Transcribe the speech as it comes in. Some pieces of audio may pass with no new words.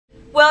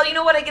Well, you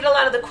know what, I get a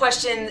lot of the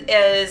question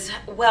is,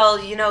 well,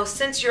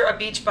 since you're a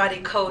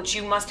Beachbody coach,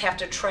 you must have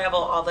to travel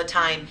all the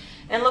time.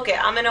 And look,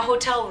 I'm in a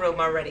hotel room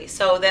already,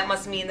 so that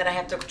must mean that I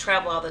have to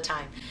travel all the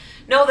time.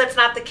 No, that's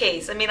not the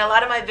case. I mean, a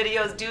lot of my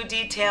videos do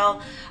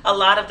detail a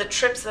lot of the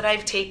trips that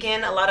I've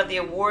taken, a lot of the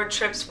award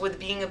trips with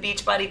being a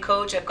Beachbody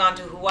coach. I've gone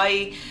to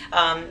Hawaii,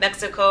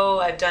 Mexico,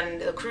 I've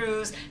done a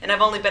cruise, and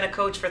I've only been a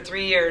coach for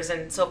 3 years,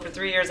 and so for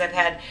 3 years I've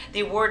had the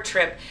award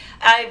trip.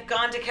 I've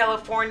gone to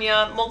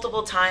California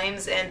multiple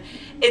times, and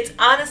it's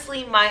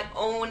honestly my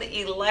own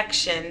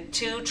election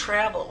to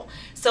travel.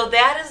 So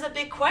that is a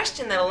big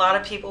question that a lot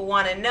of people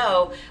want to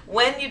know.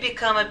 When you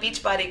become a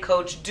Beachbody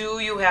coach, do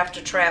you have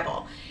to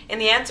travel?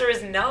 And the answer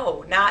is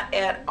no, not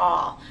at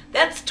all.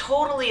 That's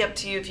totally up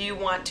to you if you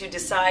want to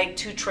decide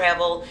to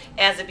travel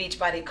as a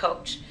Beachbody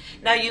coach.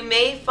 Now, you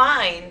may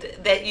find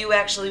that you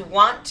actually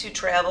want to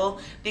travel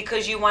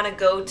because you want to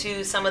go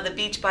to some of the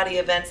Beachbody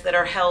events that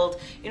are held,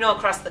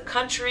 across the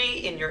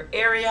country, in your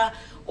area,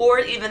 or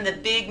even the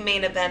big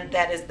main event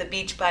that is the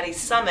Beachbody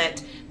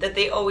Summit that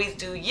they always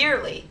do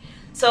yearly.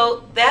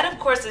 So that, of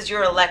course, is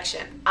your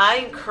election. I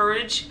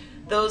encourage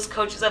those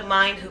coaches of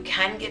mine who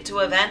can get to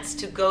events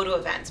to go to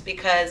events,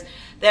 because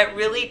that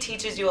really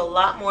teaches you a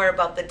lot more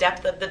about the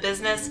depth of the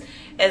business,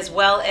 as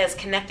well as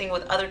connecting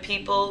with other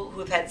people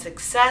who've had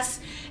success,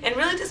 and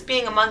really just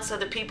being amongst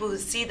other people who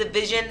see the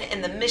vision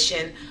and the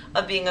mission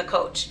of being a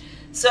coach.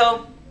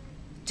 So,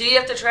 do you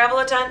have to travel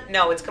a ton?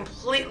 No, it's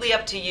completely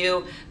up to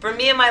you. For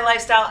me and my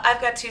lifestyle,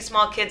 I've got 2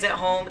 small kids at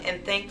home,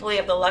 and thankfully I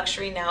have the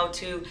luxury now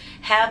to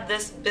have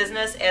this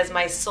business as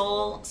my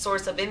sole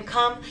source of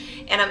income,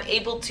 and I'm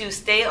able to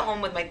stay at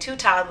home with my 2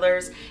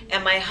 toddlers,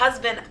 and my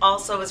husband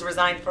also has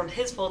resigned from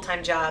his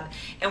full-time job,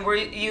 and we're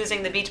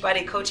using the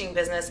Beachbody coaching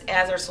business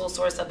as our sole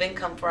source of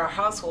income for our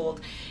household,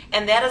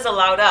 and that has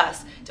allowed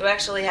us to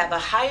actually have a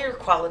higher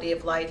quality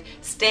of life,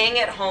 staying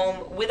at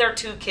home with our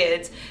 2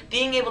 kids,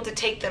 being able to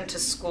take them to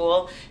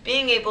school,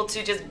 being able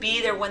to just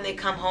be there when they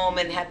come home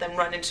and have them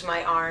run into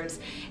my arms,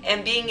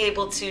 and being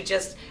able to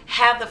just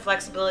have the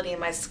flexibility in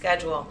my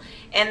schedule.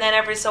 And then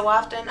every so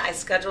often I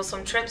schedule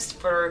some trips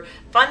for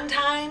fun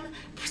time,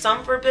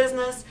 some for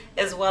business,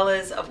 as well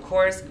as, of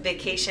course,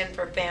 vacation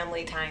for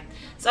family time.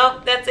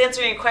 So that's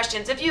answering your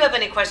questions. If you have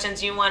any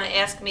questions you want to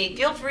ask me,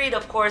 feel free to,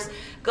 of course,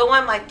 go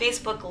on my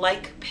Facebook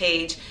like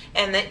page,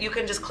 and that you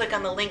can just click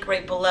on the link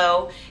right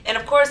below. And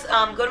of course,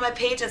 go to my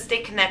page and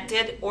stay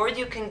connected, or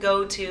you can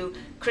go to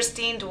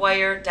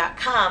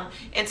ChristineDwyer.com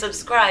and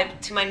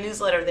subscribe to my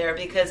newsletter there,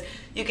 because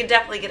you can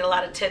definitely get a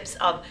lot of tips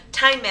of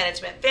time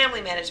management,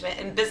 family management,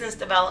 and business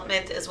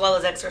development, as well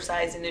as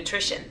exercise and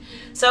nutrition.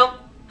 So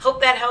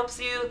hope that helps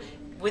you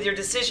with your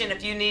decision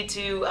if you need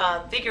to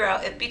figure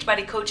out if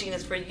Beachbody coaching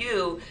is for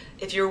you,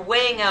 if you're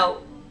weighing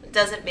out,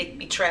 does it make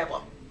me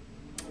travel?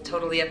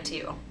 Totally up to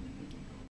you.